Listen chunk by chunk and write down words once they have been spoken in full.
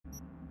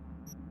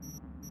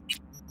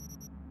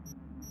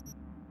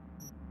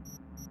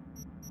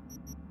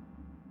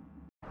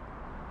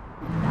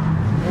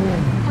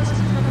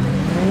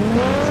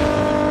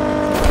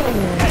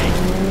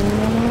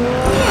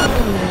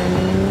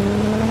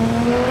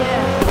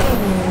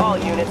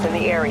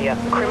area.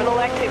 Criminal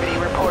activity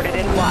reported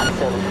in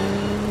Watson.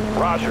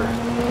 Roger.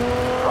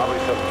 Probably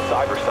some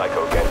cyber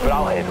psycho again, but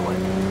I'll handle it.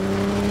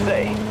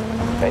 Say,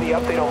 any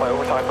update on my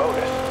overtime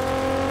bonus?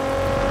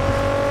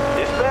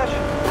 Dispatch?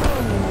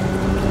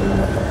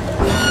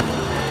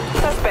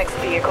 Suspect's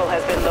vehicle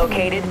has been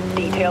located.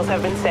 Details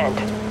have been sent.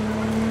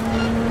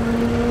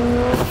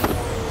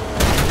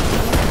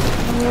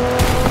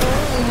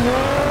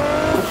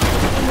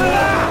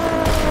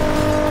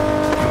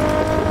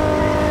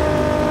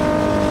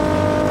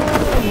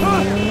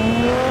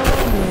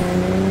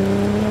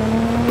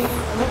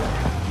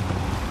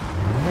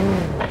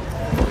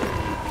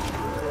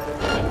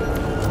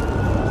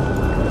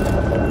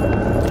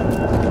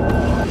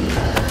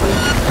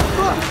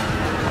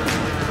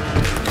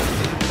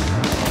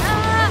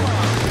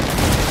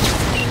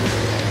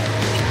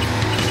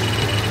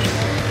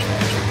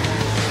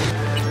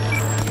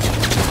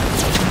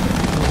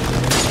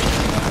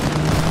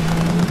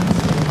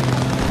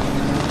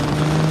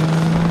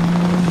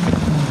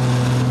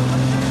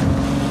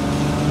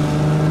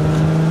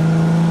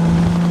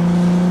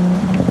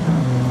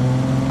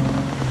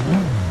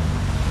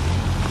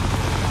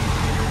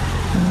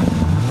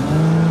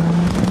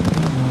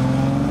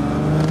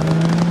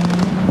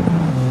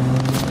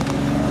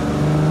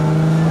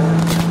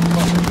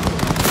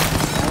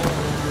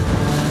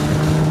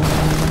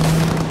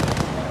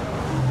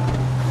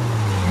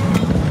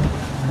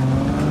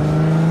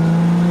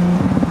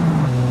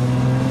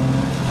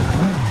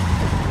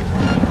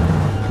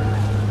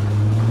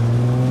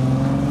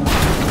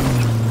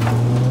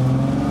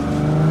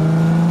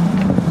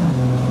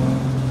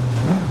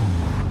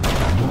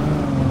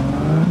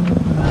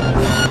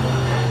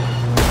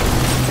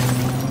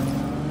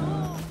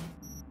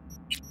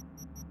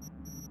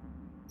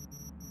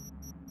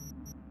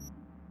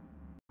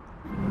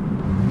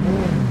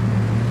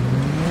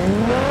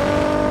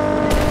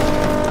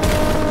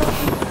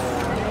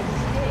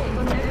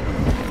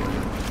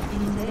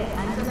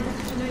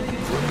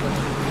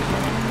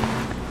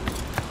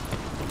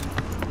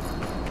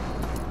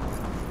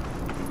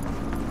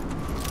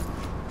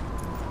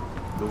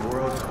 The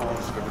world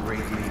calls for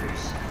great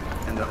leaders,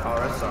 and the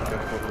Arasaka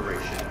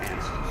Corporation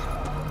answers.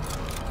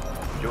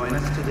 Join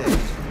us today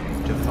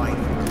to fight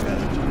for a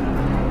better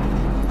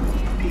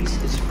tomorrow. Peace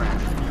is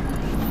fragile.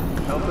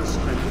 Help us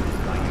strengthen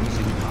it by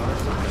using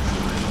Arasaka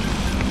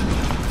solutions.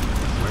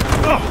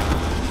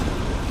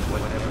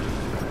 Whatever.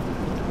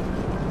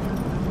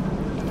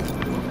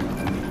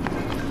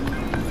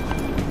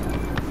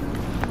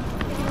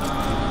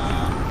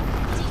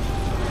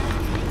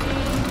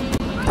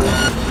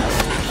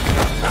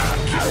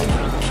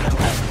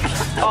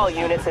 All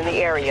units in the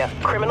area.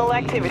 Criminal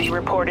activity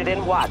reported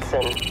in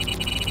Watson.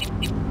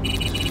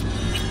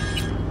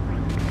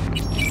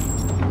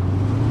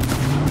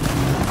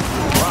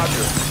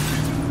 Roger.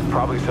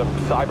 Probably some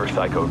cyber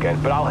psycho again,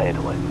 but I'll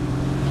handle it.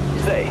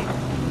 Say,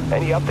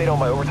 any update on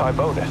my overtime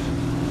bonus?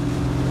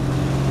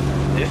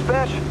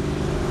 Dispatch?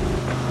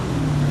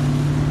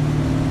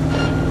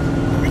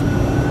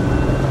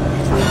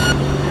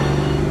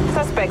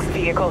 Suspect's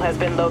vehicle has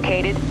been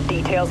located.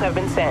 Details have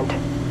been sent.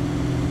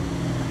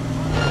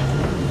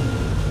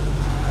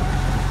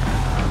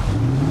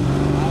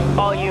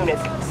 All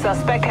units,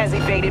 suspect has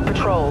evaded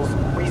patrols.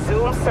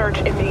 Resume search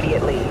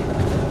immediately.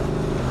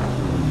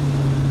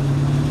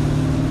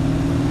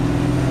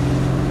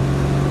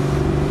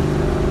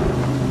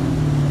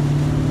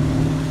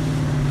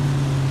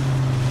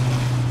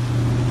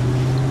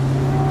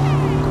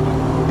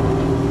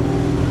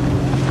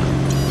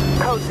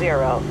 Code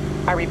 0.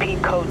 I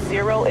repeat, Code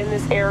 0 in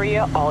this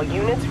area. All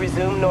units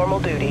resume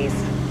normal duties.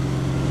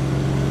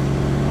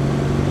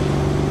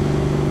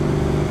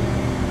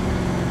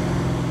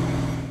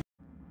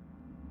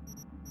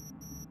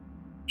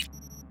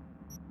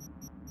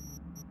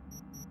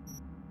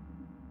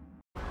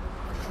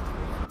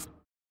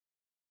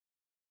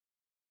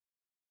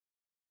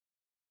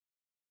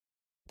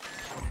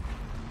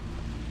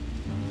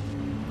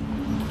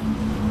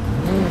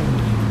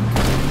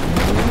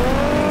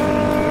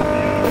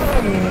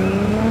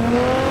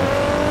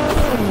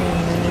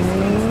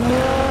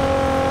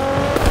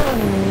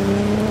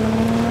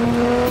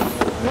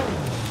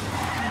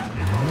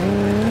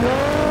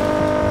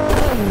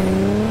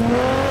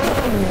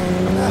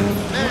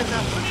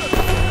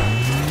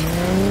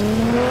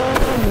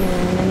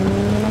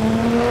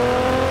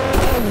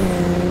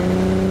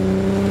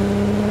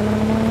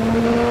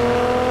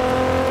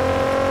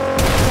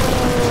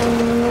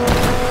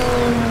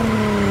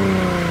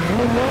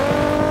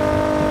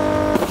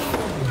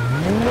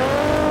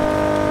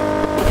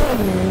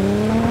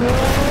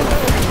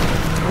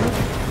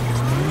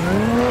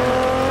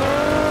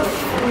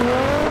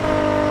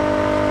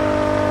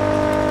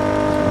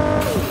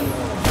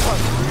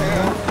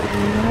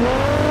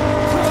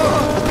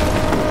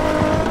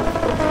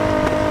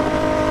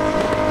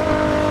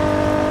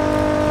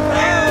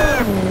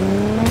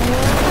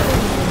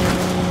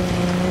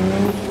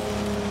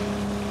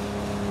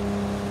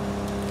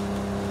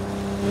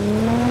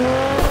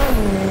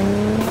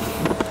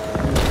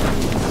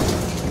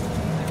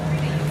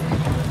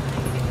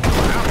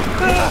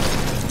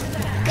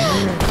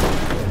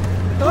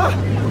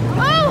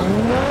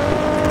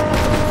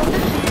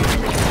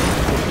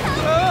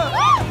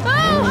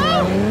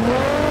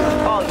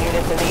 All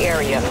units in the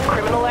area.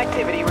 Criminal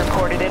activity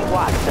reported in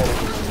Watson.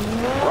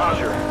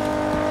 Roger.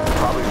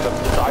 Probably some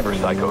cyber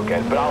psycho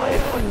again, but I'll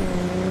handle it.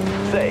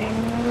 Say,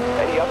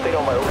 any update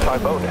on my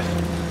overtime bonus?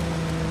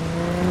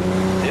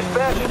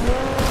 Dispatch?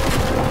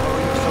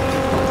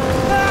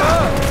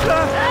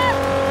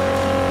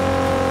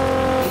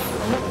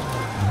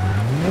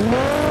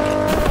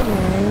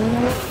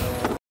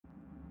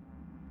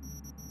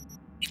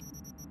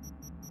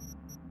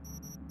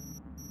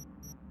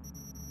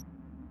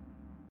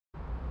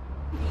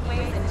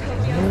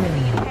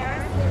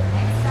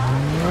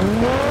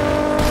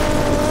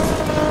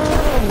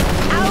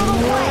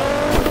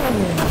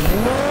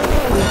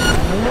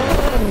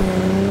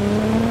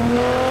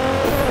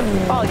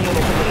 All units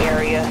in the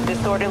area.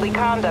 Disorderly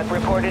conduct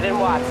reported in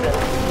Watson.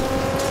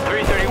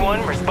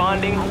 331,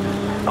 responding.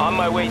 On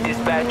my way,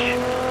 dispatch.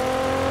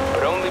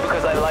 But only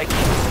because I like you.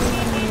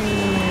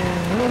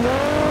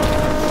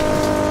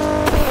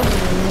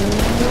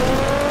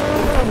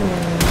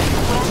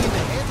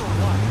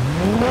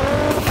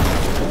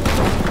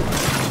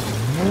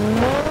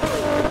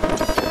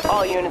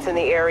 All units in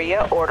the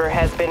area. Order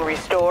has been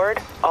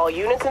restored. All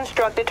units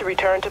instructed to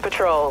return to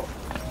patrol.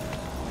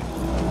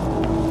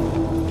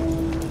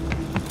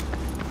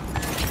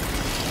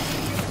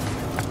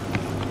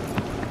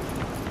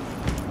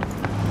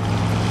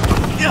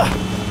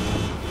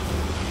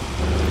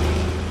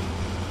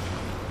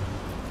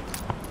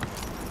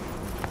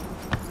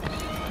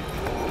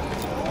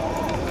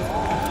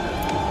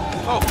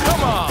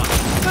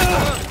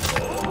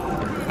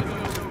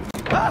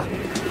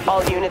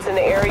 All units in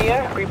the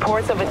area,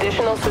 reports of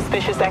additional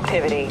suspicious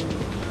activity.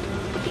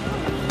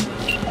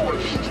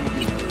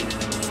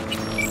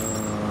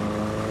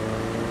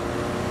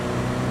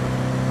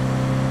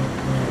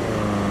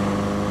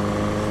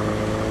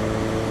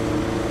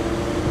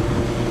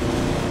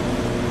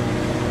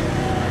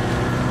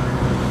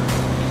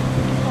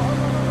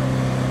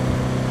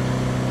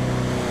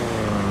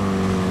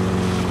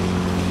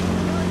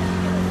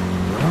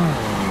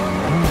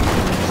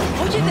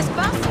 Oye,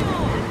 despacio.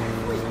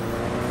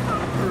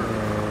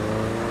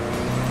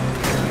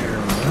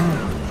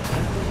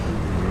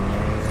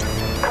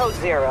 Code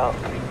 0.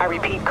 I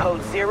repeat,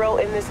 Code 0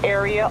 in this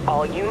area.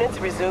 All units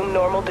resume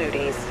normal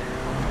duties.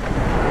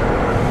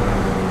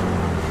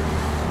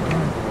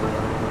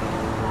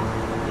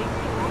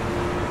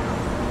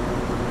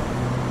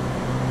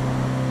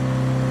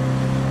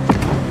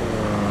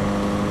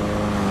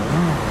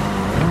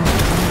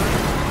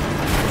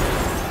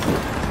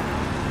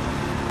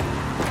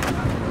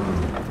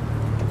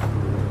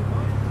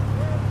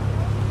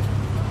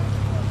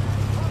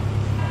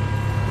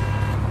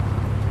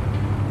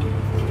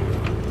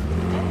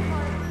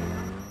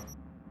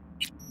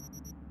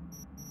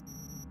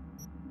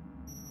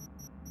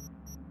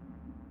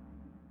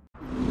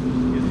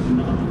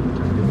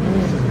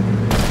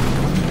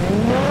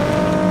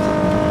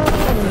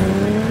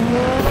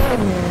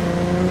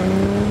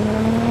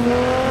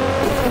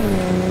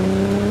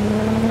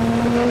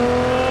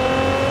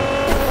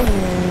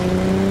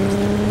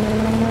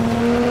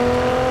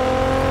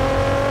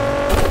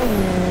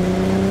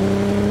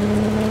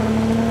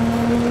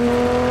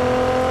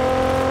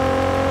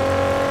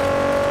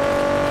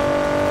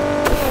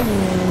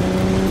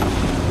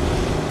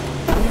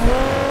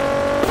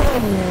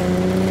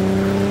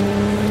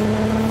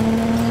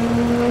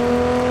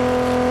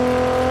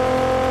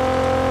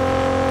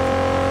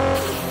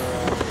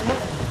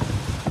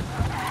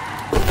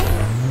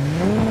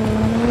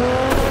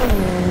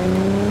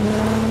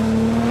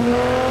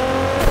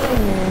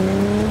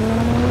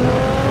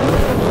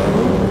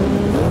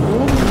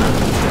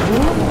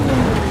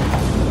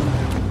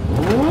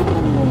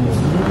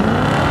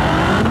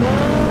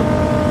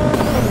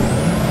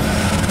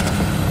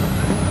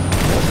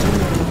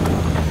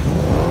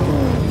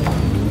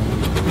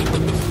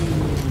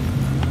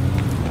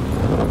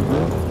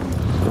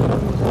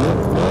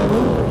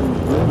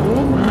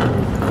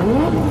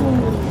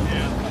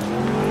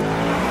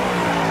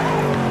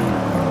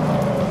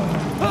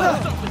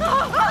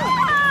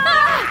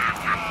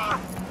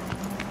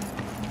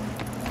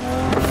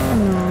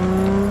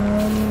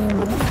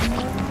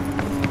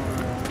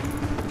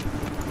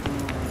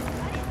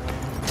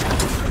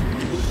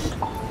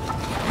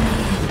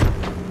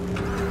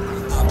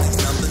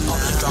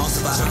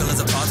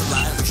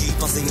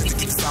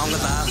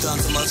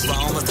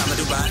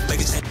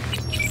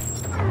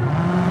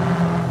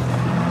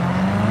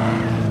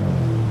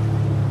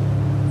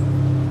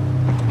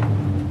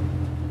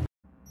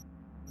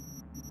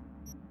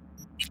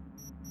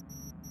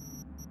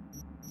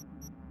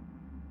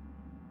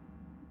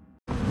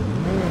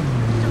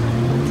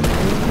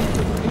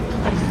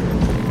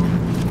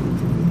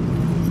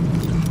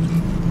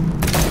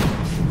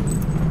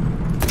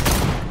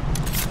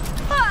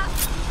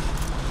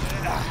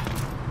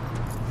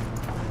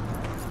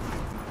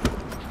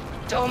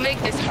 Don't make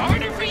this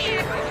harder.